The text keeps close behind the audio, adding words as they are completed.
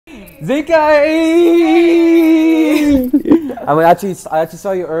Zika! I mean, actually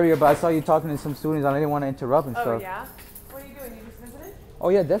saw you earlier, but I saw you talking to some students. I didn't want to interrupt and stuff. Oh yeah? What are you doing? You just visited? Oh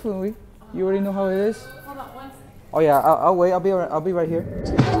yeah, definitely. You already know how it is. Hold on one second. Oh yeah, I'll wait. I'll be right here.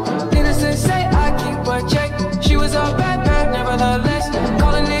 Innocent say I keep a check. She was a bad, nevertheless.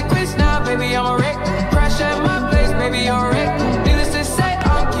 Calling it quits now, baby, I'm a wreck. Crash at my place, baby, you're a wreck. Needless to say,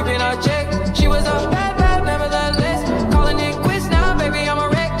 I'm keeping a check. She was a bad, nevertheless. Calling it quits now, baby, I'm a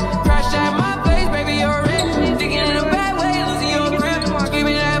wreck. Crash at my place, baby, you're a wreck. Thinking in a bad way, losing your grip.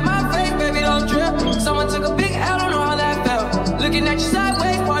 Screaming at my face, baby, don't trip. Someone took a big L, don't know how that felt. Looking at you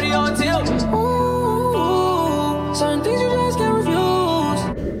sideways, party on tilt. Ooh, certain things you just can't refuse.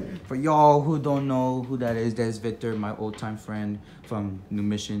 For y'all who don't know who that is, that's Victor, my old-time friend from New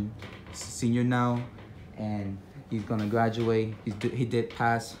Mission. Senior now, and he's gonna graduate. He did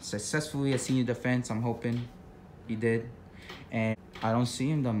pass successfully at senior defense. I'm hoping he did. And I don't see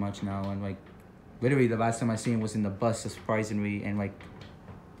him that much now. And like, literally the last time I seen him was in the bus, surprisingly, and like,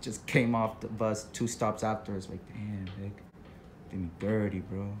 just came off the bus 2 stops after. It's like, damn, Vic, did me dirty,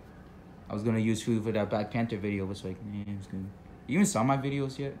 bro. I was gonna use food for that Black Panther video, but it's like, man, it's good. You even saw my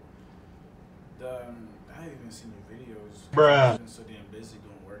videos yet? I haven't even seen your videos. Bruh. I've been so damn busy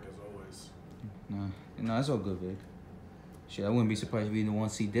doing work as always. No, that's all good, Vic. Shit, I wouldn't be surprised if you didn't want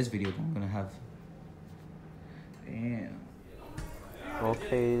to see this video that I'm gonna have. Damn.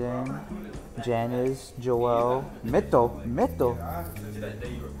 Okay then. Janice, Joel, Mito.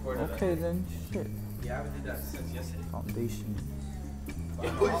 Okay then. Shit. Yeah, I haven't did that since yesterday. Foundation.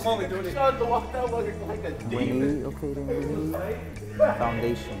 I'm only doing it. Started to walk out like a demon. Winnie, okay then. Winnie.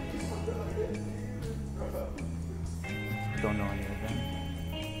 Foundation. Don't know any of them.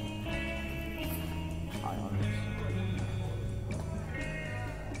 Ions.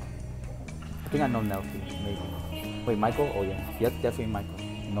 I think I know Nelky, maybe. Wait, Michael? Oh yeah. Yep, definitely Michael.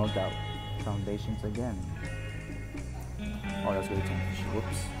 No doubt. Foundations again. Oh, that's really tough.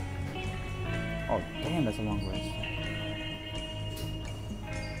 Whoops. Oh, damn, that's a long rest.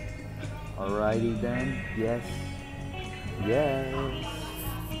 Alrighty then. Yes. Yes.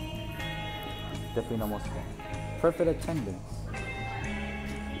 Definitely no more spam. Perfect attendance.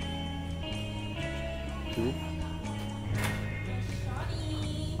 2.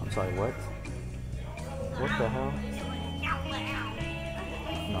 I'm sorry, what? What the hell?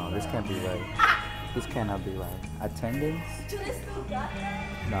 No, this can't be right. This cannot be right. Attendance?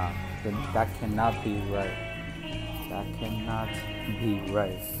 Nah, that cannot be right. That cannot be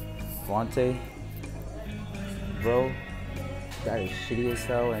right. Vontae? Bro, that is shitty as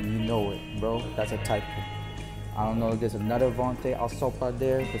hell and you know it, bro. That's a typo. I don't know if there's another Vontae Alsop out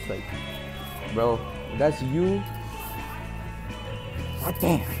there. It's like, bro, if that's you. God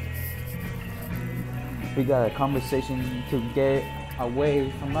damn. We got a conversation to get away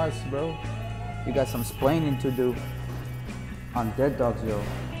from us, bro. We got some splaining to do on Dead Dogs, yo.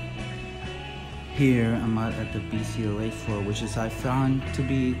 Here I'm out at the BCLA floor, which is I found to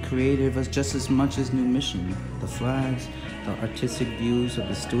be creative as just as much as New Mission. The flags, the artistic views of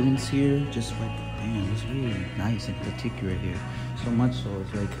the students here, just like, damn, it's really nice and particular here. So much so,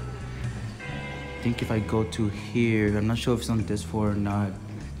 it's like, I think if I go to here, I'm not sure if it's on this floor or not,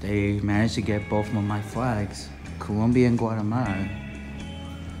 they managed to get both of my flags, Colombia and Guatemala.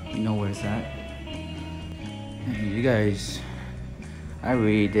 You know where it's at. Hey, you guys, I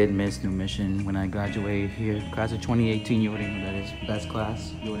really did miss New Mission when I graduated here. Class of 2018, you already know that is. Best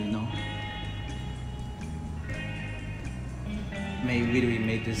class, you already know. We literally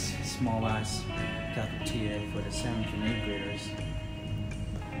made this small ass cafeteria for the 7th and 8th graders.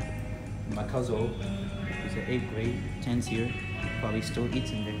 My cousin, who's in 8th grade, 10's here, probably still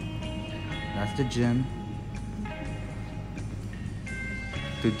eats in there. That's the gym.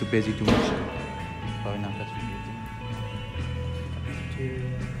 Too busy doing shit. Probably not that's what you're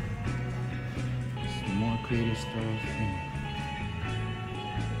doing. Some more creative stuff.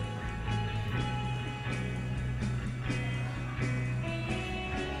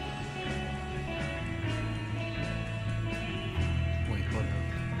 Wait, hold up.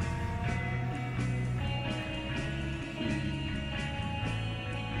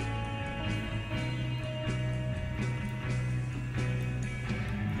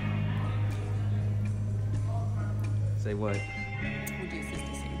 Say what? Would your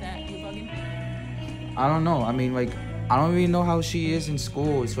sister say that? You bugging? I don't know. I mean, like, I don't really know how she is in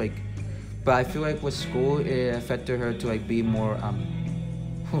school. It's like, but I feel like with school, it affected her to like be more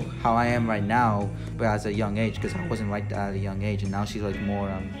how I am right now, but at a young age, because I wasn't like that at a young age, and now she's like more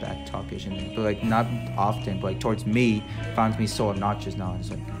back talkish, and but like not often, but like towards me, finds me so obnoxious now. It's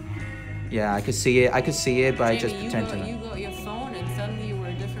like, yeah, I could see it, but Jamie, I just pretend to not. You got your phone, and suddenly you were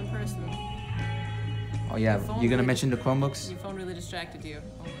a different person. Oh yeah, Your phone you're gonna really- mention the Chromebooks? Your phone really distracted you.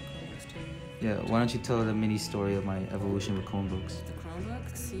 Oh, my Chromebooks too. Yeah, why don't you tell the mini story of my evolution with Chromebooks? The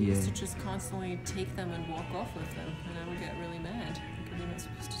Chromebooks, he Yeah. used to just constantly take them and walk off with them, and I would get really mad. Like, you're not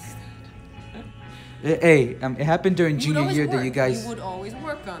supposed to do that. Hey, it happened during You would junior always year work. that you guys. You would always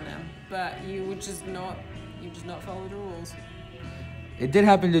work on them, but you would just not follow the rules. It did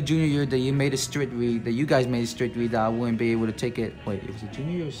happen the junior year that you made a strict read, that you guys made a strict read that I wouldn't be able to take it. Wait, it was a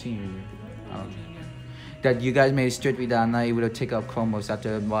junior year or senior year? I don't know. That you guys made a strict read that I'm not able to take up Chromebooks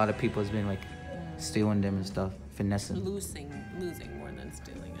after a lot of people has been like stealing them and stuff, finessing. Losing more than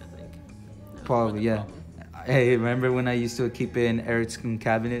stealing, I think. That was Probably, more the yeah. problem. Hey, remember when I used to keep it in Eric's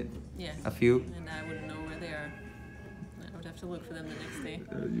cabinet? Yeah. A few? And I wouldn't know where they are. I would have to look for them the next day.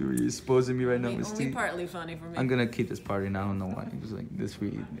 You're exposing me right now, Only Misty. partly funny for me. I'm gonna keep this part in. I don't know why. It's like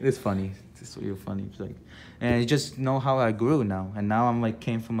it's funny. It's real funny. It's like, and you just know how I grew now. And now I'm like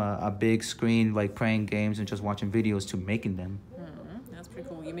came from a big screen like playing games and just watching videos to making them. That's pretty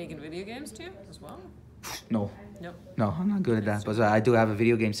cool. You making video games too, as well? No. Nope. No, I'm not good at that. But I do have a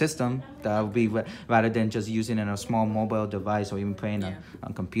video game system that would be rather than just using it on a small mobile device or even playing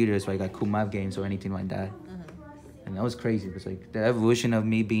on computers, like cool map games or anything like that. And that was crazy. It was like the evolution of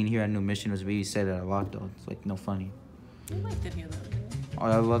me being here at New Mission was really set at a lot though. It's like no funny. You liked it here though, didn't you? Oh,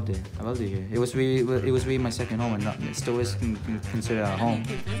 I loved it. I loved it here. It was really my second home, and it still is considered a home. You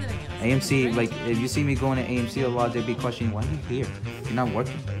keep visiting us. AMC, Great. like if you see me going to AMC a lot, they'd be questioning, why are you here? You're not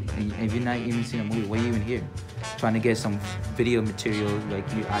working. And if you're not even seeing a movie, why are you even here? Trying to get some video material, like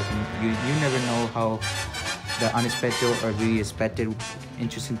you never know how the unexpected or really expected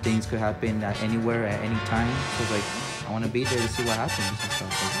interesting things could happen at anywhere at any time. So it's like I want to be there to see what happens and stuff. Do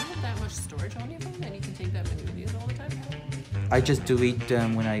you have that much storage on your phone that you can take that many videos all the time? I just delete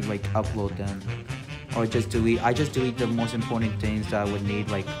them when I like upload them, or I just delete the most important things that I would need,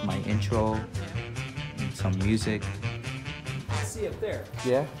 like my intro, some music. I see up there.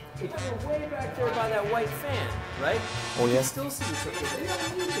 Yeah. If you're way back there by that white fan, right? Oh, You yeah. can still see the tickets. We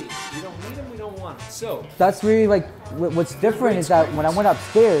don't need these. We don't need them. We don't want them. So, That's really like what's different is that when I went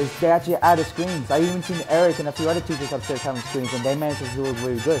upstairs, they actually added screens. I even seen Eric and a few other teachers upstairs having screens, and they managed to do it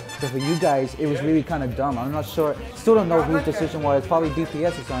really good. So for you guys, it was really kind of dumb. I'm not sure. Still don't know whose decision was. Probably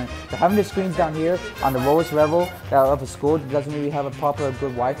DPS or something. But having the screens down here on the lowest level of a school that doesn't really have a proper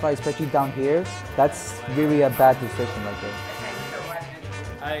good Wi-Fi, especially down here, that's really a bad decision right there.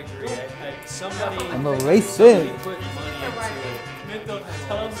 I agree. Somebody I'm a racist. put money into it.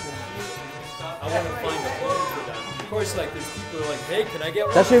 I want to find a home for them. Of course, like there's people who are like, hey, can I get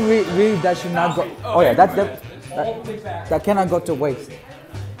one? That should really that should not go. Oh yeah, that cannot go to waste.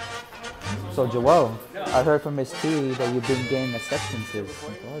 So Joel, I heard from Miss T that you've been getting acceptances.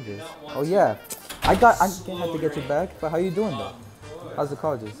 Colleges. Oh yeah, I'm gonna have to get you back. But how you doing though? How's the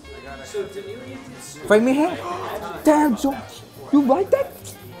colleges? Frame me here. Damn, Joel, you like that?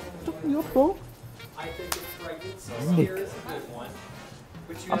 Look me up, bro. Nick,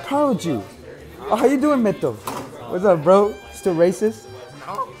 I'm proud of you. Oh, how you doing, Mito? What's up, bro? Still racist?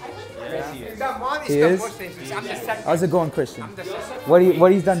 He is? How's it going, Christian?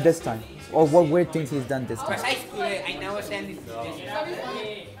 What he's done this time? Or what weird things he's done this time?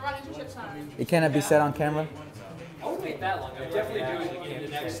 It cannot be said on camera? I wouldn't wait that long. I would definitely do it in the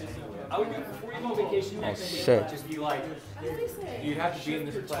next. I would do it before you go on vacation next week. shit. Just be like, you have to be in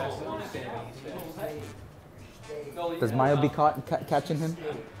this class. Does Mayo be catching him?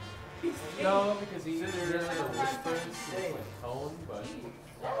 No, because he's there's like a whisper tone, but.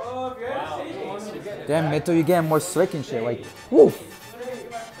 Wow. Damn, Mito, you're getting more slick and shit. Like, woo!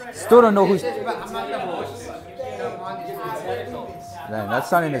 Still don't know who's. Damn, that's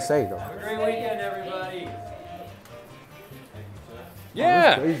something to say, though. Great weekend, everybody.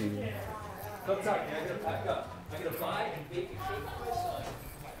 That's crazy. Come talk. I gotta pack up. I gotta buy and bake a cake for my son.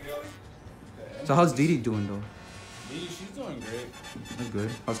 So how's Didi doing, though? She's doing great. That's good.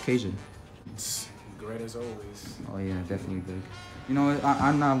 How's Cajun? It's great as always. Oh yeah, definitely big. You know,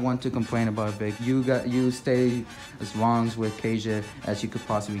 I'm not one to complain about big. You stay as long with Kasia as you could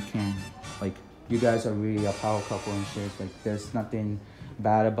possibly can. Like, you guys are really a power couple and shit. Like, there's nothing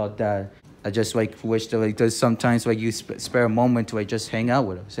bad about that. I just like wish that like there's sometimes like you spare a moment to like just hang out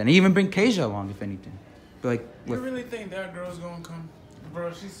with us and even bring Kasia along if anything. But like, You really think that girl's gonna come?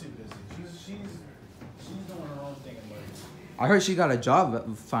 Bro, she's too busy. She's doing her own thing in life. I heard she got a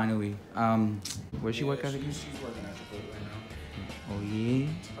job finally. Where's she work at again? She's working at Chipotle right now. Oh yeah.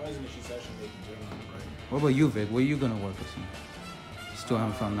 Surprisingly, she's actually making good money, right? What about you, Vic? Where you gonna work or something? Still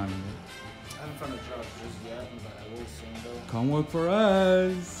haven't found nothing yet. I haven't found a job just yet, but I will soon though. Come work for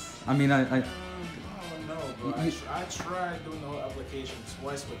us. I mean, I I don't know, Bro, I tried doing the whole application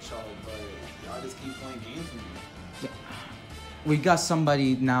twice with y'all, but y'all just keep playing games with me. We got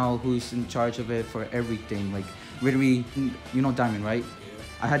somebody now who's in charge of it for everything. Like, literally, you know Diamond, right? Yeah.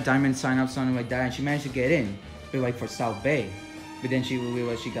 I had Diamond sign up, something like that, and she managed to get in, but like for South Bay. But then she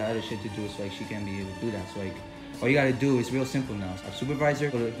realized she got other shit to do, so like she can't be able to do that. So like, all you gotta do is real simple now. Our supervisor,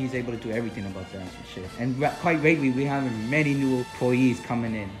 he's able to do everything about that shit. And quite lately, we have many new employees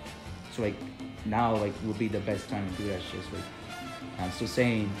coming in. So like, now like will be the best time to do that shit. So like, I'm still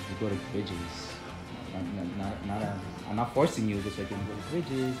saying, you go to Bridges. I'm not forcing you, just like you can go to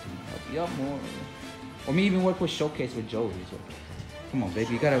Bridges and help you out more. Or me even work with Showcase with Joey. So come on,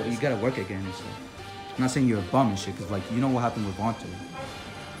 baby, you gotta work again. So I'm not saying you're a bum and shit, cause like you know what happened with Vontae.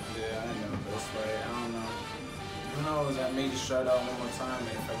 Yeah, I know. That's right. I don't know. Who knows? I may just try it out one more time, and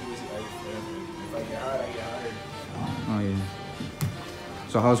if I do it, if I get hired, I get hired. Oh yeah.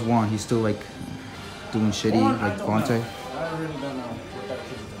 So how's Juan? He's still like doing shitty like Vontae? I really don't know what that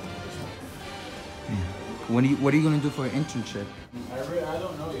kid's doing. Yeah. What are you gonna do for an internship? I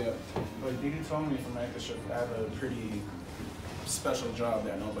don't know yet. But Didi told me from Active I have a pretty special job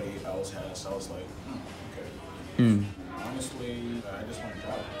that nobody else has. So I was like, okay. Honestly, I just want a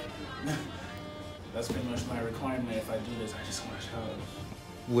job. That's pretty much my requirement. If I do this, I just want a job.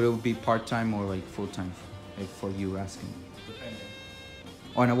 Would it be part-time or like full-time, like for you asking? Depending.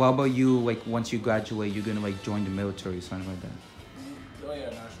 Oh, and what about you, like once you graduate, you're gonna like join the military or something like that? Oh yeah,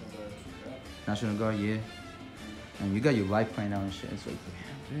 National Guard. Yeah. National Guard, yeah. And you got your life planned out and shit. It's like,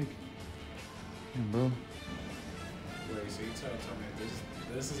 damn, big. Damn, bro. Wait, so you tell me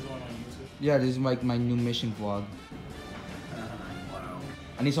this is going on YouTube? Yeah, this is like my new mission vlog. Wow.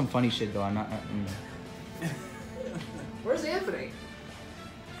 I need some funny shit though. I'm not. Where's Anthony?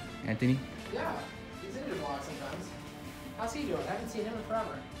 Anthony? Yeah, he's in your vlog sometimes. How's he doing? I haven't seen him in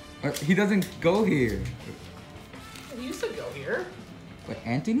forever. He doesn't go here. He used to go here. What,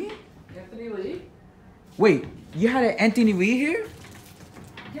 Anthony? Anthony Lee? Wait, you had an Anthony Lee here?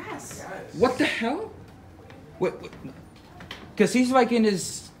 Yes. What the hell? Wait. Because he's like in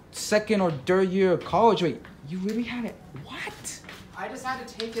his second or third year of college. Wait, you really had it? What? I just had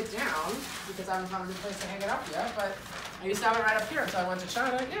to take it down because I haven't found a good place to hang it up yet, but I used to have it right up here, so I went to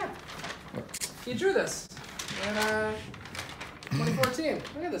China. Yeah. He drew this in 2014.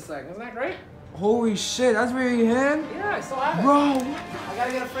 Look at this thing. Isn't that great? Holy shit, that's really him? Yeah, I still have it. Bro, I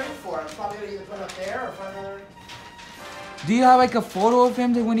gotta get a frame for it. I'm probably gonna either put it up there or find another. do you have like a photo of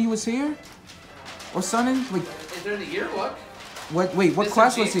him when he was here? Or something? Like, Is there the yearbook? what Mr.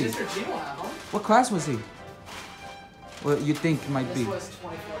 class G, was he? Mr. G will have them. What class was he? What you think might This be? was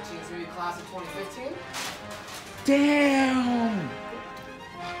 2014, so maybe class of 2015. Damn!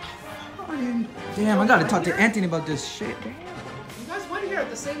 Damn, I gotta talk to Anthony about this shit. Damn. You guys went here at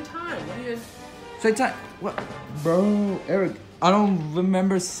the same time. What do you? Same time? What? Bro, Eric, I don't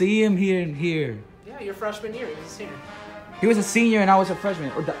remember seeing him here. Yeah, your freshman year. He was a senior. He was a senior and I was a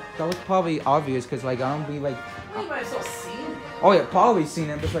freshman. Or that was probably obvious because like I don't be like. Well, you might have still seen him. Oh yeah, probably seen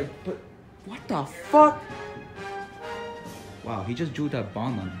him, but like, but what the fuck? Wow, he just drew that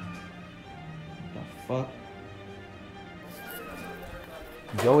bomb on me. What the fuck?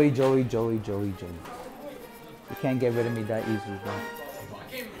 Joey. You can't get rid of me that easily, bro.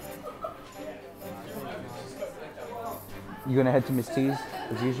 You gonna head to Miss T's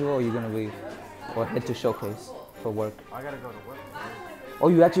as usual, or you gonna leave? Or head to Showcase for work? I gotta go to work. Oh,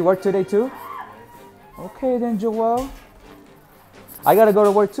 you actually work today too? Okay then, Joel. I gotta go to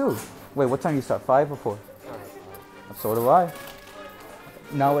work too. Wait, what time you start? 5 or 4? So do I.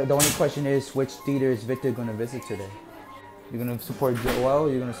 Now the only question is, which theater is Victor gonna visit today? You're gonna support Joel or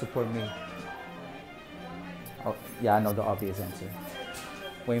you're gonna support me? Oh, yeah, I know the obvious answer.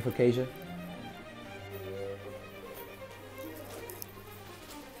 Waiting for Kasia?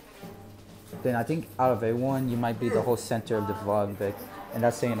 Then I think out of everyone, you might be the whole center of the vlog, Vic. And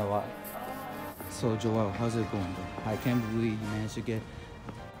that's saying a lot. So Joel, how's it going, bro? I can't believe you managed to get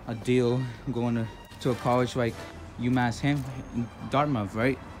a deal going to a college like UMass Dartmouth,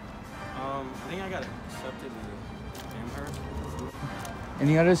 right? I think I got accepted to Amherst.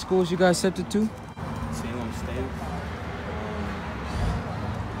 Any other schools you got accepted to? Salem State.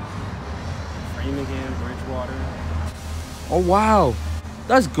 Framingham, Bridgewater. Oh wow,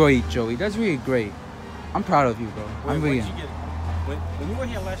 that's great, Joey. That's really great. I'm proud of you, bro. Wait, I'm really. what did you get? When you were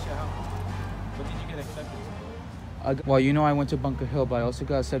here last year, what did you get accepted to? Well, you know, I went to Bunker Hill, but I also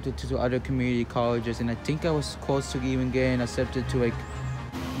got accepted to other community colleges, and I think I was close to even getting accepted to like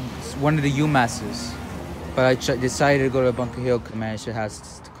one of the UMasses. But I decided to go to Bunker Hill because Manchester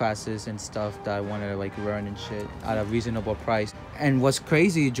has classes and stuff that I wanted to like learn and shit at a reasonable price. And what's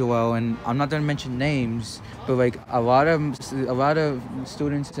crazy, Joel, and I'm not gonna mention names, but like a lot of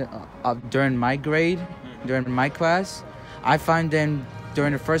students during my grade, during my class, I find them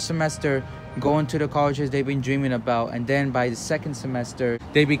during the first semester going to the colleges they've been dreaming about, and then by the second semester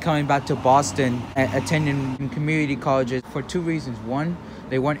they be coming back to Boston and attending community colleges for two reasons. One,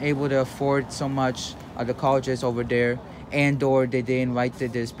 they weren't able to afford so much of the colleges over there, and or they didn't like the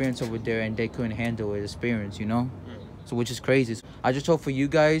experience over there and they couldn't handle the experience, you know. So which is crazy. I just hope for you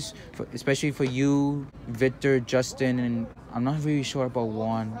guys, especially for you, Victor, Justin, and I'm not really sure about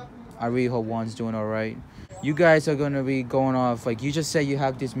Juan. I really hope Juan's doing all right. You guys are going to be going off, like you just said, you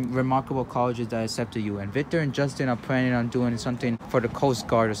have these remarkable colleges that accepted you, and Victor and Justin are planning on doing something for the Coast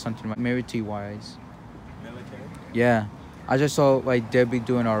Guard or something, like military-wise. Military? Yeah. I just hope like they'll be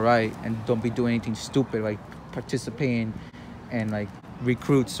doing all right and don't be doing anything stupid, like participating in like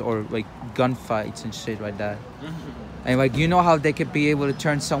recruits or like gunfights and shit like that. And like, you know how they could be able to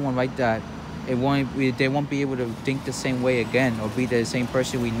turn someone like that, they won't be able to think the same way again or be the same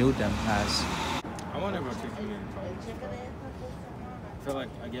person we knew them as. I want to go to community college. I feel like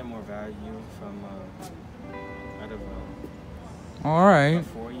I get more value from out of All right. a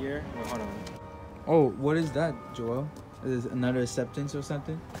 4-year. Well, hold on. Oh, what is that, Joel? Is it another acceptance or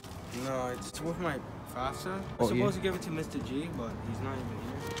something? No, it's with my FAFSA. I'm Oh, supposed to give it to Mr. G, but he's not even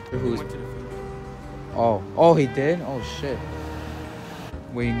here. Who's- He went to the future. Oh, he did? Oh shit.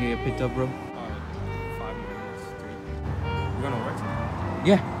 Where you can get picked up, bro? 5 minutes, 3. You gonna work tonight?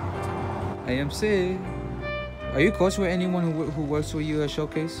 Yeah. AMC. Are you close with anyone who works with you at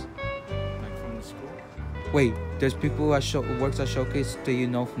Showcase? Like from the school? Wait, there's people who works at Showcase that you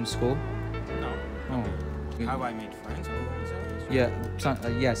know from school? No. Oh. Have I made friends? Yeah,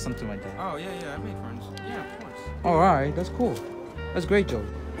 something like that. Oh, yeah, I made friends. Yeah, of course. All right, that's cool. That's great, Joe.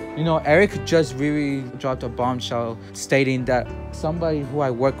 You know, Eric just really dropped a bombshell stating that somebody who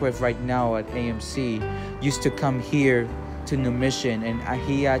I work with right now at AMC used to come here to New Mission, and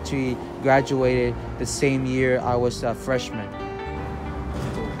he actually graduated the same year I was a freshman.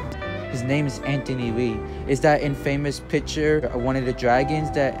 His name is Anthony Lee. Is that infamous picture of one of the dragons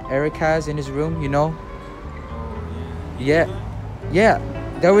that Eric has in his room, you know? Yeah.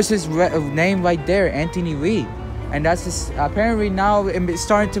 That was his name right there, Anthony Lee. And that's his, apparently now it's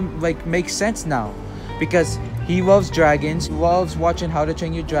starting to like make sense now, because he loves dragons, he loves watching How to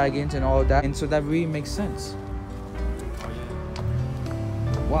Train Your Dragons and all of that, and so that really makes sense.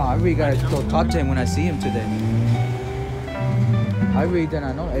 Wow, I really gotta go talk to him when I see him today. I really did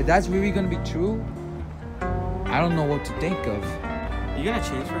not know. If that's really gonna be true, I don't know what to think of. You gonna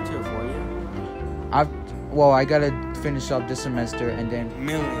transfer to a 4-year? I gotta finish up this semester and then...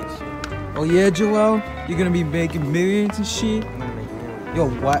 Millions. Oh yeah, Joel? You're gonna be making millions and shit? I'm gonna make millions. Yo,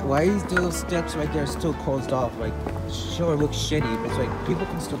 why is those steps right there still closed off? Like, sure, it looks shitty, but it's like, people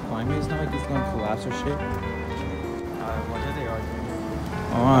can still climb it. It's not like it's gonna collapse or shit. What are they arguing?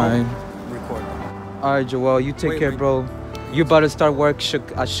 Alright. Record. Alright, Joel, you take care, bro. You about to start work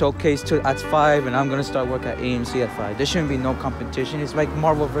at Showcase at 5, and I'm gonna start work at AMC at 5. There shouldn't be no competition. It's like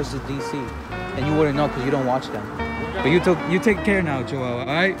Marvel versus DC. And you wouldn't know because you don't watch them. But you take care now, Joel,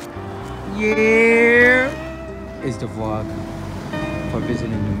 alright? Yeah! Is the vlog for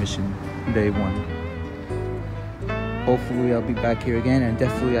visiting New Mission, day 1. Hopefully I'll be back here again, and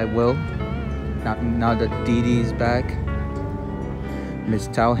definitely I will. Now that Dee Dee's back. Miss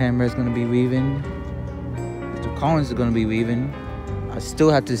Towhammer is gonna be leaving. Mr. Collins is gonna be leaving. I still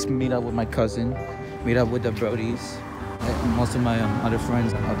have to meet up with my cousin, meet up with the Brodies, and most of my other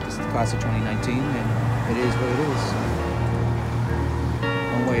friends of this class of 2019, and it is what it is.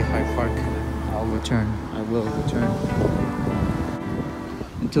 Don't worry, Hyde Park. I'll return. I will return.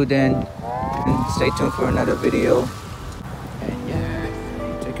 Until then, stay tuned for another video. And yeah,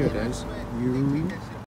 take care, guys.